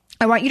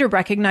 I want you to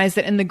recognize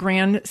that in the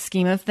grand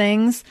scheme of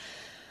things,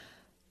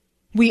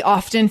 we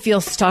often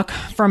feel stuck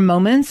for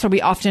moments, or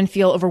we often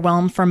feel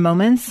overwhelmed for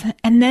moments.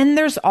 And then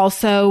there's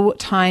also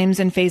times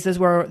and phases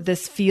where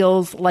this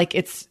feels like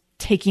it's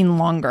taking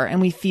longer and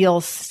we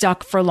feel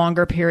stuck for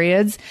longer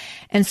periods.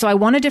 And so I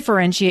want to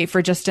differentiate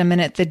for just a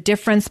minute the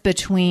difference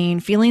between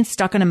feeling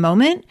stuck in a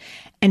moment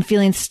and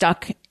feeling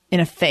stuck in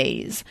a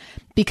phase,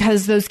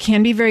 because those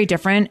can be very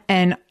different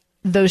and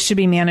those should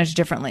be managed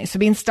differently. So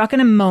being stuck in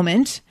a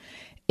moment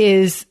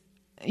is,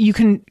 you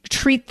can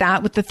treat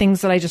that with the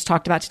things that I just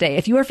talked about today.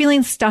 If you are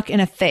feeling stuck in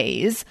a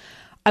phase,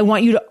 I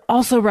want you to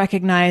also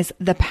recognize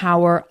the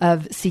power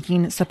of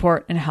seeking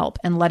support and help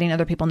and letting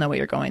other people know what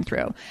you're going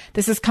through.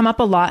 This has come up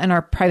a lot in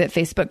our private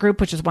Facebook group,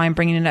 which is why I'm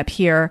bringing it up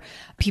here.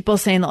 People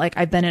saying that, like,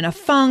 I've been in a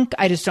funk.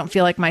 I just don't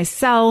feel like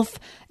myself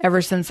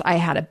ever since I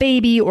had a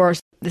baby. Or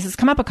this has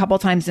come up a couple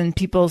of times in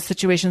people's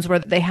situations where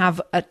they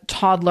have a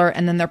toddler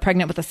and then they're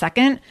pregnant with a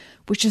second,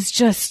 which is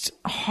just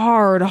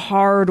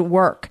hard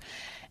work.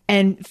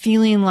 And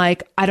feeling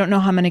like, I don't know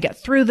how I'm going to get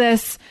through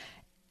this.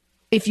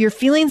 If you're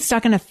feeling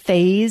stuck in a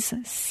phase,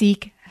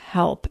 seek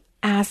help.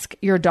 Ask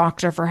your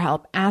doctor for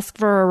help. Ask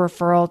for a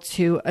referral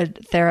to a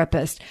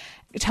therapist.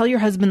 Tell your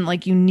husband,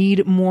 like, you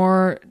need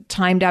more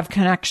time to have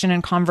connection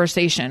and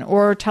conversation,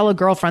 or tell a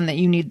girlfriend that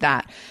you need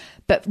that.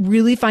 But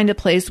really find a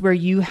place where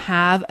you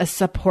have a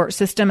support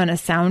system and a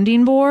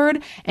sounding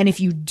board. And if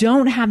you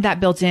don't have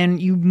that built in,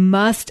 you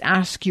must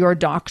ask your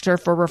doctor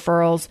for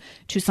referrals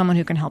to someone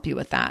who can help you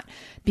with that.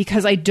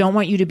 Because I don't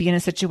want you to be in a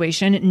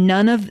situation,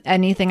 none of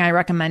anything I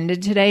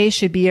recommended today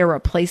should be a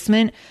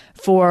replacement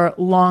for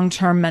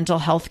long-term mental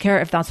health care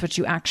if that's what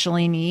you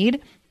actually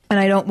need. And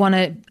I don't want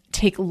to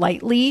take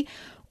lightly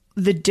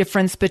the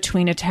difference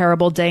between a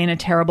terrible day and a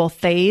terrible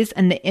phase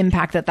and the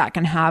impact that that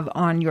can have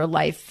on your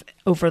life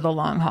over the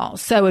long haul.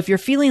 So if you're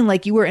feeling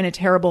like you were in a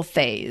terrible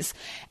phase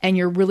and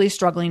you're really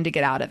struggling to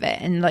get out of it,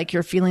 and like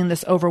you're feeling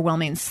this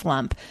overwhelming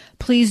slump,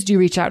 please do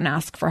reach out and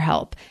ask for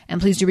help.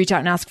 And please do reach out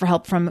and ask for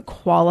help from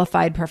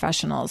qualified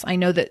professionals. I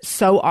know that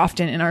so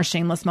often in our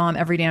Shameless Mom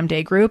Every Damn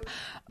Day group,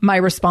 my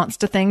response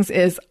to things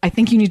is, I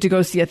think you need to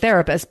go see a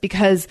therapist,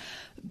 because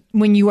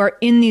when you are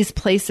in these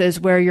places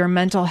where your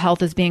mental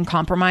health is being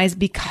compromised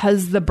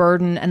because the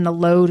burden and the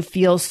load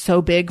feels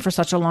so big for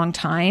such a long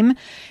time,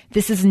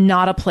 this is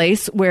not a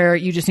place where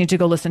you just need to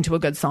go listen to a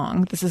good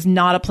song. This is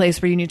not a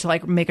place where you need to,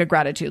 like, make a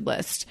gratitude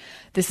list.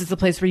 This is a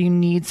place where you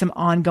need some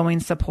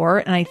ongoing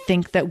support. And I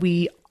think that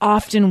we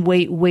often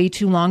wait way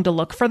too long to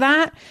look for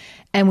that.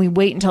 And we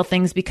wait until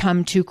things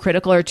become too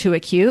critical or too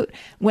acute,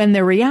 when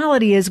the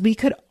reality is we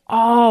could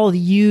all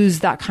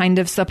use that kind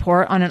of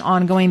support on an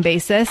ongoing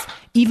basis,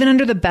 even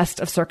under the best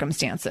of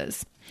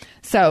circumstances.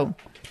 So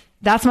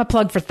that's my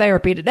plug for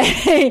therapy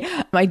today.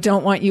 I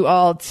don't want you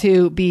all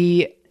to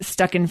be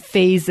stuck in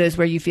phases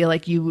where you feel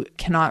like you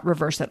cannot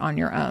reverse it on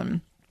your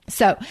own.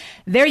 So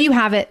there you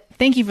have it.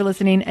 Thank you for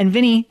listening. And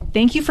Vinny,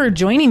 thank you for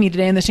joining me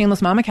today in the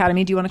Shameless Mom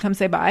Academy. Do you want to come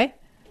say bye?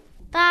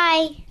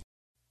 Bye.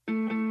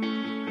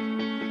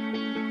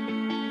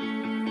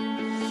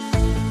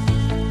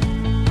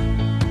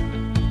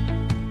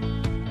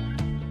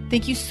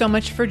 Thank you so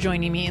much for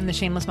joining me in the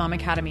Shameless Mom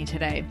Academy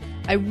today.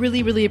 I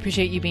really, really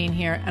appreciate you being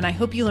here, and I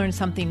hope you learned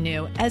something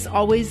new. As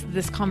always,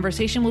 this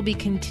conversation will be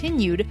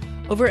continued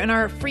over in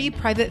our free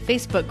private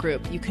Facebook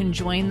group. You can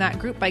join that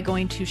group by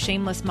going to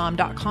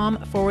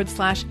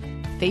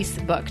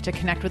shamelessmom.com/Facebook to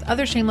connect with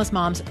other shameless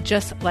moms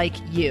just like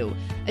you.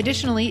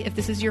 Additionally, if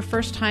this is your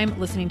first time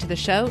listening to the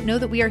show, know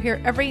that we are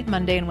here every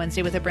Monday and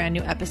Wednesday with a brand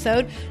new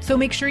episode. So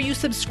make sure you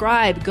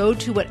subscribe. Go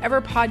to whatever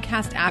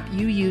podcast app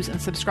you use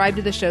and subscribe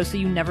to the show so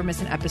you never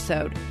miss an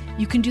episode.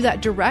 You can do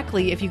that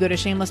directly if you go to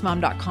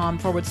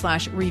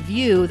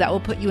shamelessmom.com/review. That will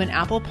put you in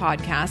Apple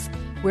Podcasts,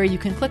 where you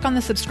can click on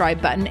the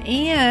subscribe button,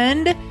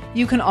 and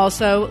you can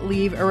also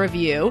leave a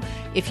review.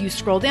 If you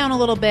scroll down a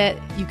little bit,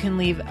 you can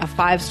leave a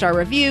 5-star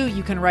review.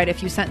 You can write a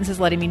few sentences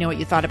letting me know what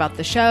you thought about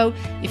the show.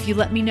 If you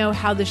let me know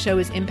how the show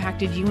has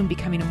impacted you in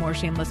becoming a more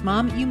shameless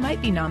mom, you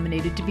might be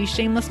nominated to be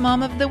Shameless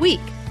Mom of the Week.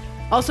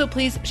 Also,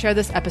 please share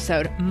this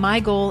episode. My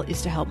goal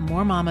is to help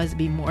more mamas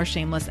be more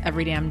shameless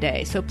every damn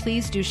day. So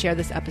please do share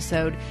this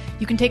episode.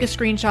 You can take a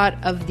screenshot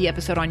of the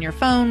episode on your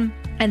phone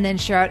and then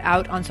share it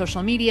out on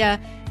social media.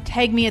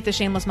 Tag me at the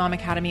Shameless Mom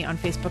Academy on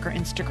Facebook or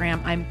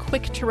Instagram. I'm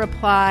quick to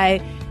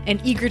reply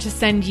and eager to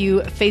send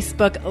you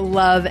Facebook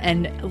love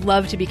and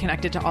love to be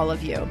connected to all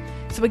of you.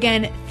 So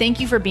again,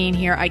 thank you for being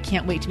here. I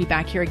can't wait to be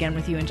back here again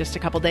with you in just a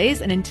couple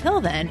days. And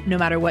until then, no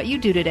matter what you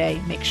do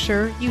today, make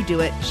sure you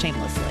do it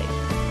shamelessly.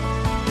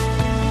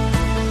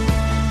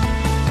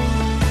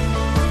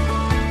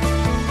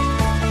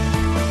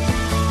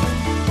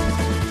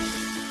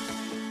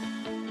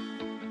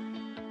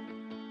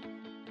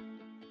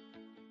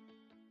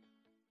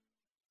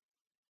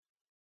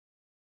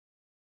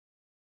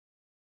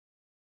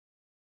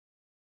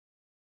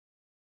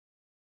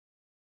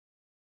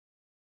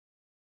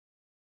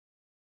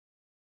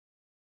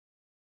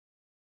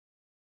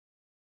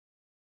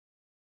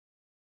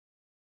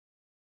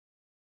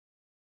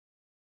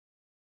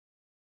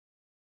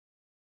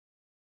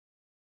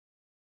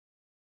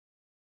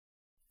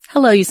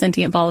 Hello, you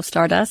sentient ball of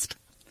stardust.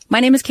 My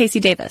name is Casey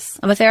Davis.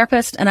 I'm a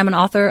therapist and I'm an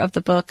author of the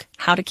book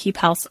How to Keep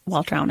House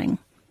While Drowning,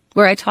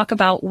 where I talk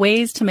about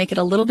ways to make it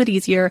a little bit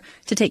easier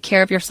to take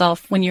care of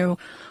yourself when you're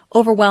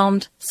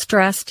overwhelmed,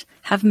 stressed,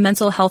 have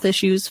mental health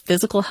issues,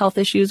 physical health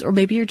issues, or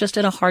maybe you're just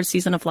in a hard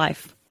season of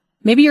life.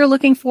 Maybe you're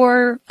looking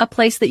for a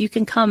place that you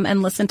can come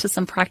and listen to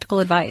some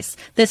practical advice.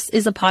 This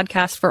is a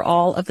podcast for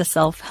all of the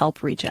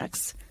self-help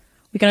rejects.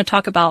 We're going to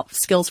talk about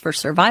skills for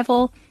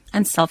survival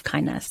and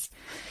self-kindness.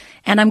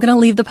 And I'm going to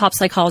leave the pop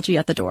psychology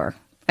at the door.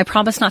 I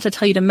promise not to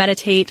tell you to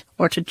meditate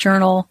or to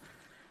journal.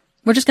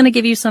 We're just going to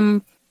give you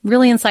some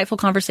really insightful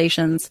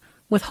conversations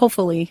with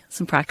hopefully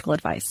some practical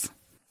advice.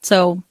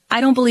 So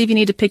I don't believe you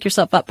need to pick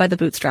yourself up by the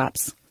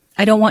bootstraps.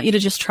 I don't want you to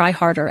just try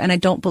harder, and I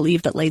don't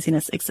believe that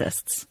laziness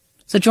exists.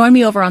 So join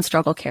me over on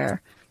Struggle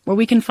Care, where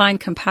we can find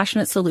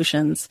compassionate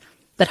solutions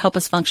that help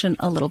us function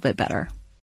a little bit better.